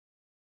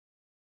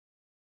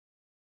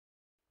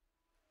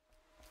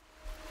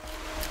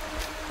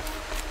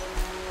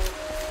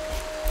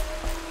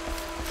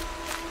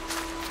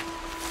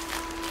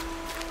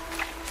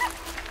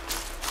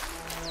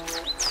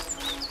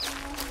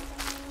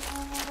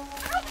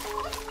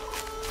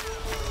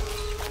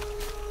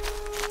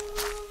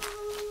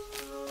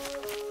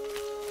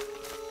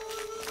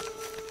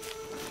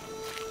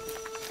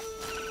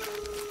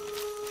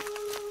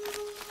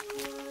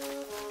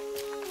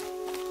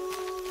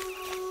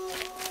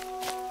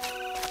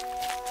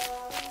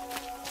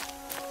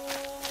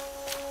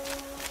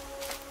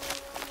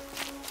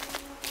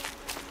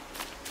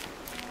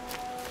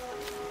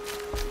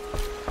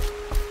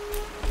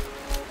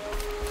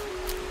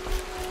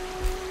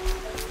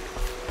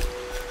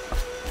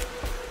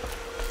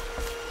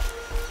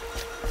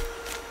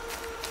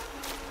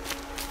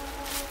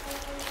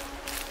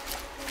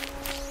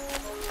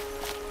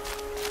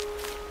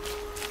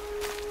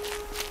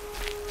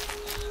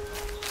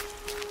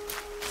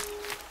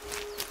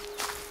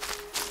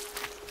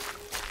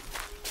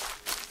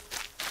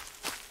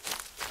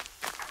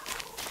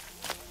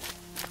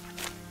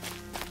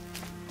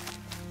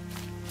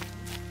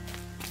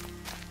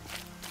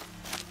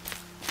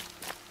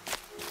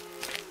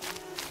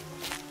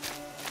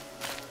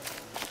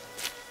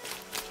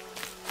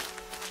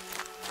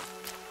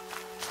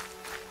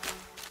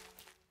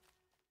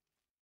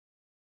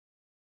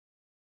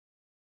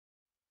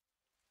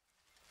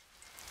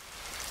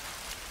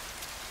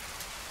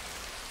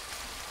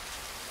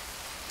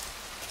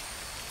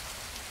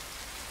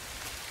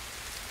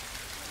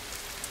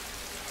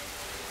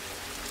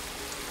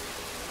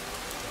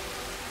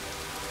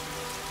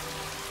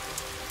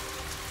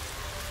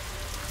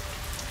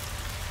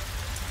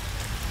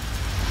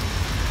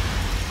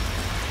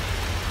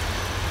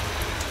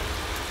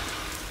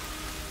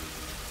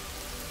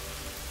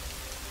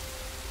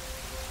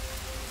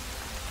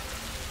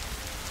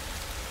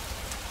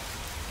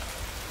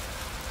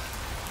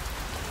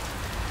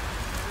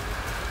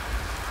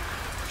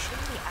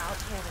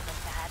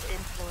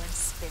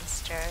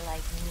spinster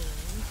like me,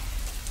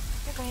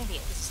 you're going to be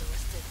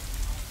exhausted.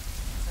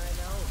 I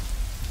know.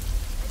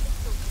 I think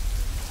so.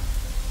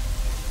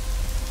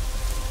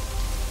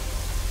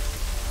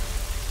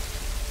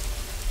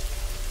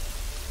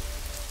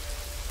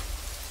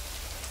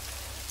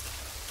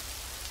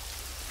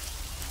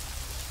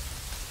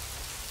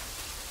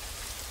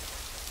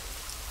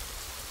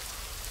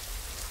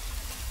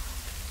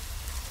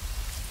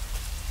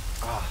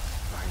 Ah,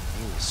 my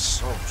knee is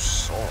so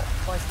sore.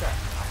 Why's that?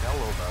 I fell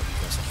over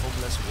because a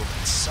homeless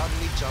woman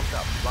suddenly jumped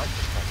up right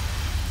in front of me.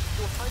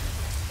 You're hiding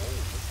in a hole.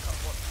 Look at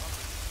what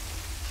happened.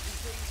 You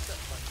hear me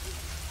step like this.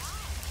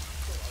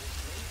 So I was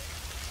late.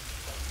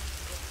 But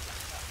you went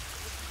like that.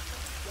 Look, you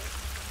can't wait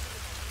in front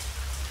of me.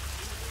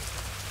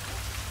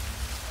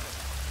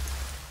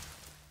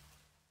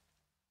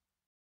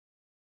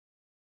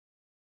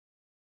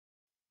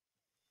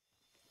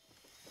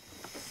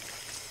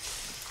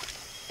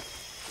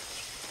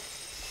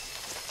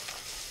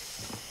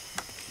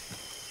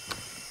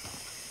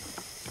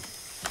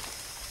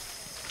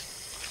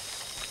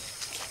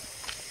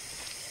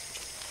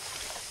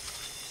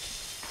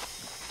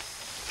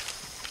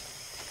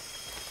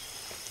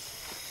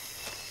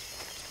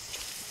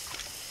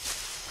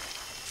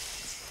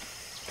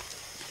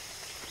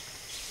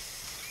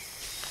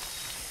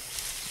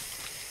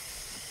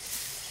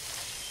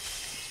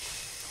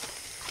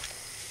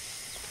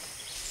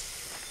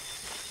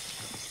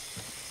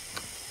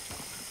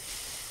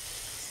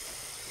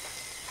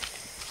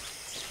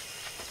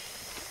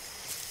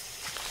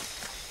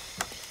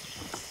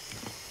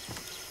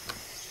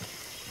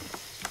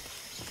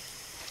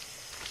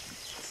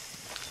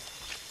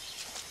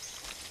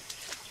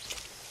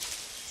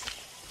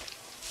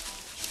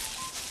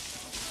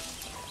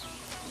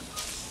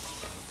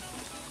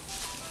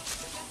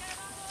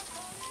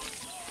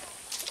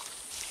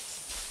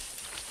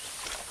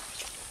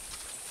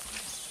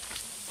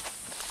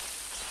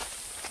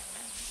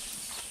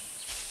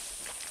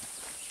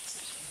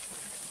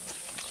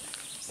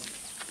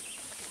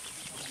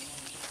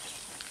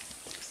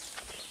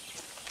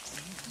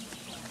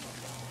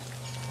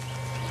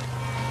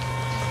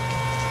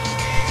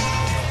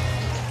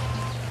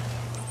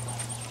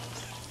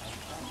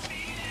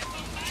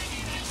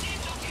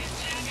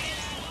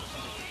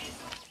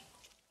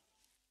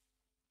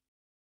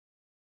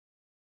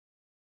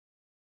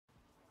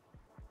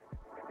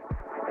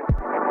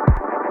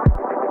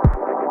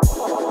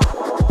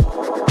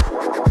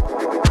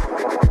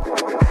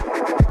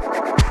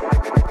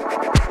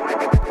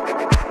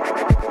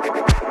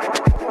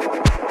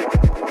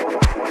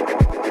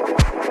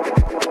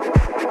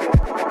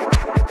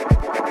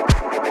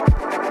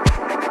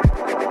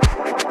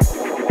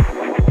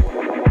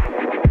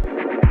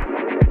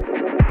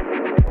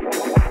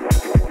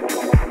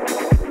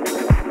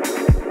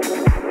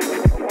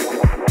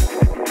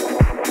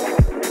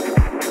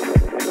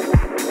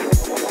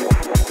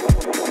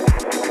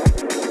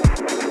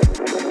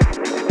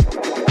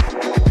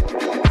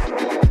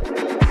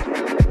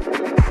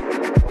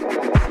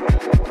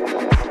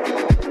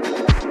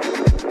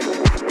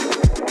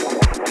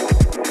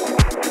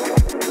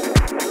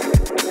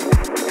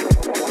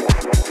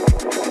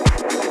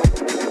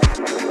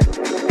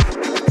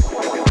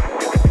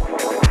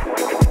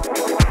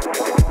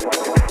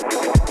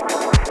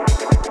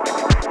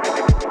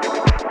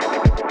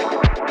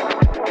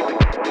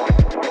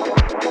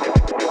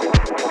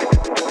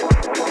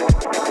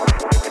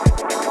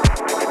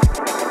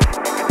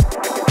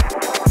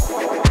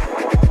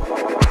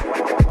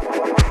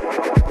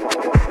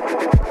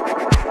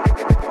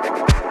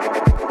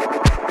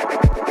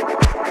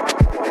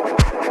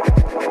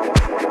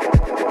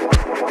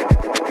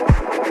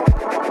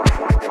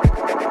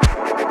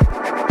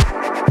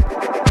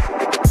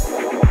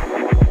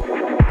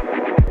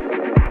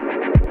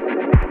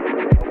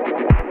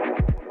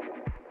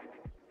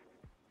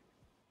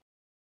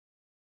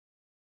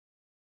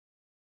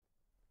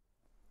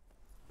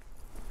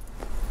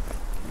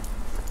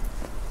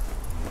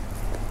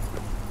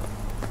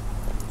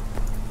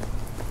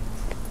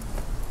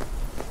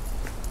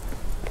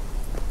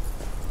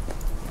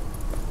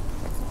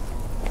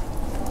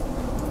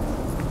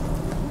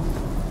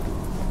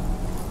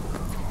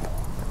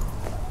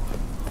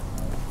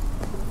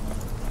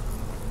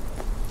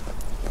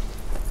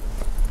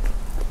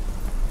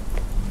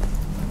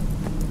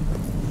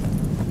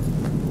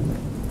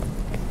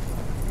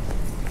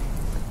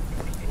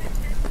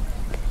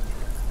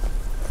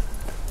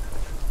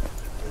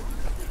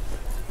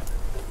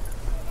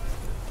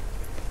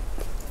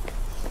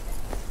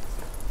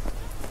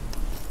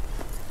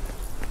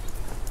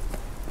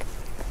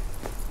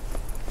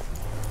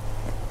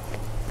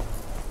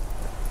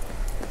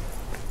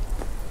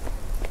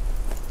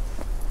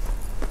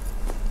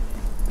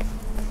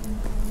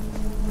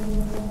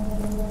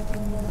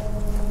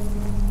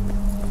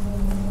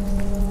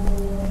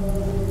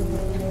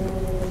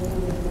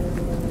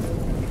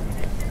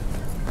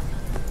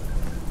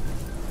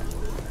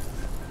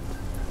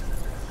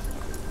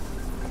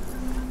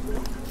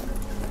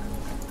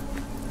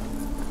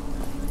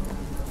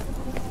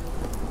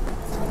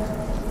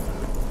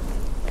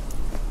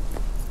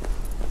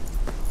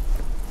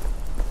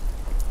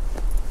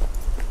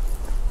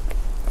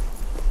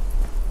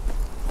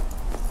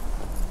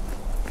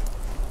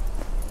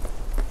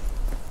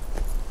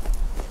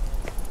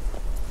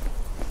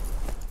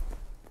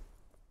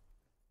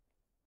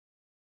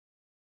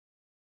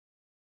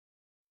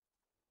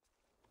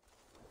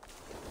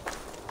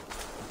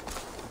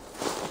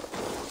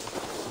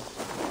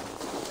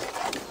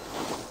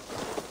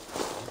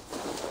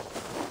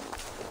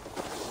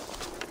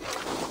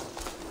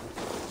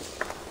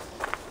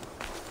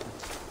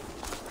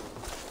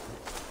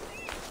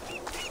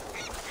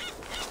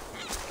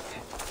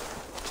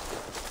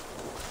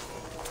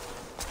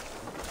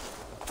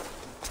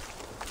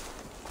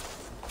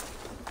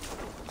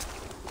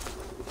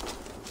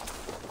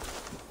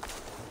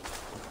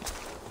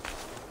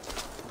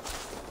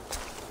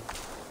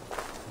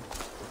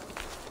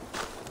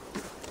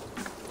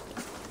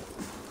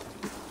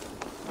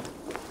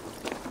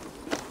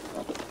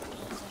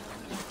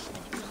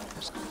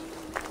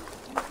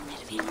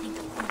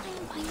 enga kona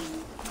í bæinn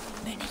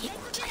mun ekki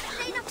útlæra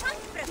Hvað?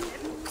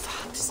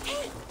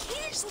 Hei,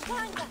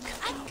 kýrstanga,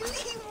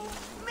 aglímu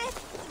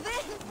með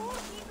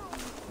velbúinu.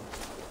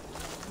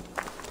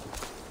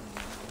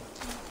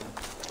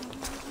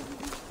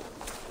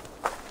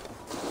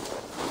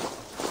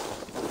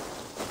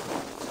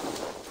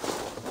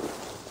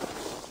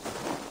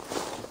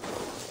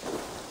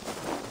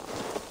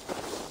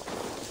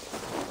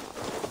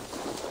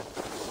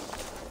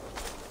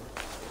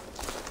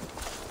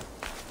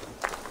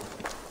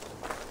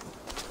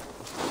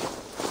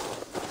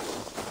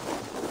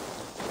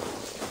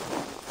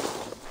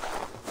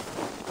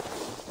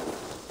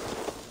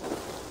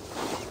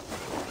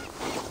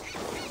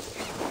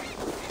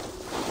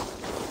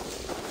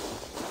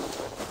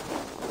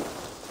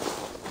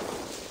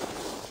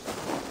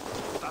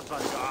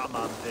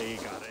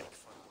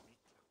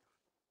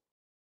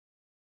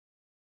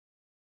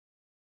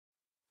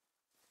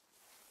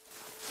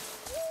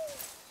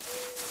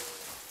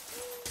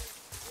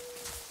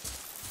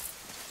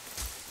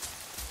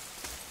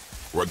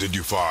 What did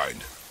you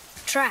find?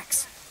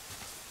 Tracks.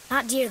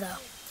 Not deer, though.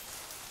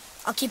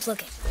 I'll keep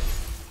looking.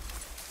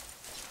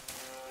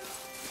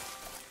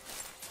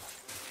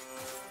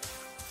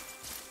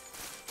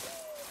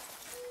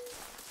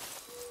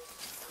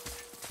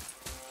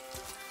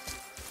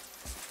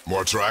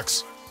 More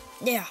tracks?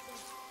 Yeah,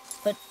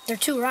 but they're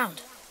too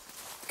round.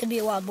 Could be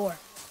a wild boar.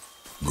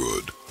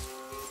 Good.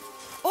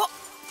 Oh!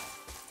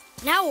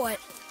 Now what?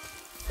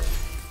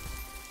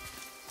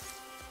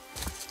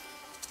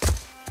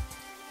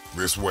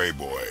 This way,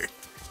 boy.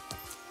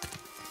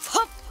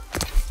 Hup!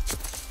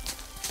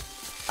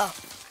 Oh.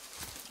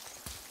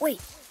 Wait,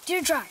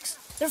 deer tracks.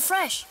 They're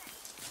fresh.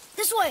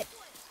 This way!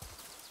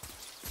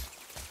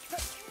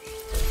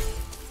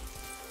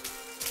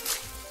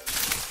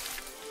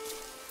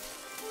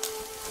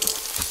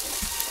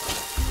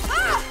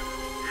 Ah!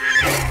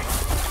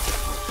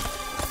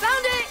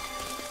 Found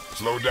it!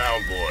 Slow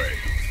down, boy.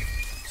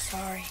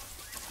 Sorry.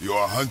 You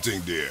are hunting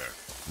deer,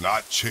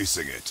 not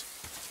chasing it.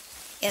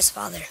 Yes,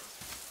 Father.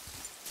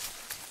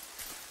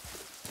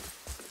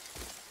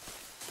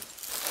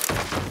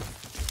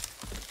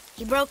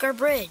 He broke our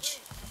bridge.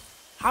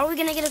 How are we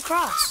gonna get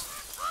across?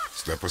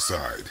 Step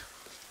aside.